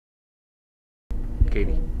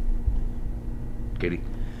Katie? Katie?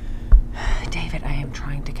 David, I am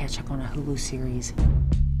trying to catch up on a Hulu series.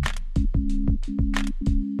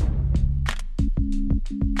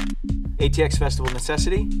 ATX Festival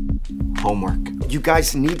necessity? Homework. You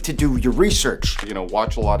guys need to do your research. You know,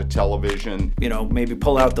 watch a lot of television. You know, maybe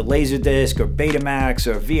pull out the Laserdisc or Betamax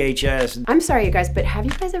or VHS. I'm sorry, you guys, but have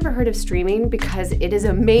you guys ever heard of streaming? Because it is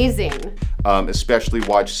amazing. Especially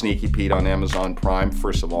watch Sneaky Pete on Amazon Prime.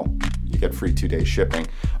 First of all, you get free 2-day shipping.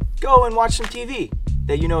 Go and watch some TV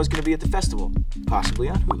that you know is going to be at the festival, possibly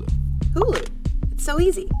on Hulu. Hulu. It's so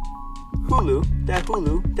easy. Hulu, that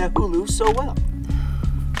Hulu so well.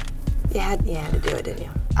 You had to do it, didn't you?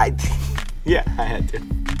 Yeah, I had to.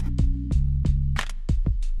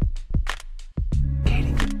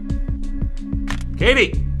 Katie?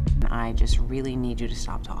 Katie! I just really need you to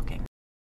stop talking.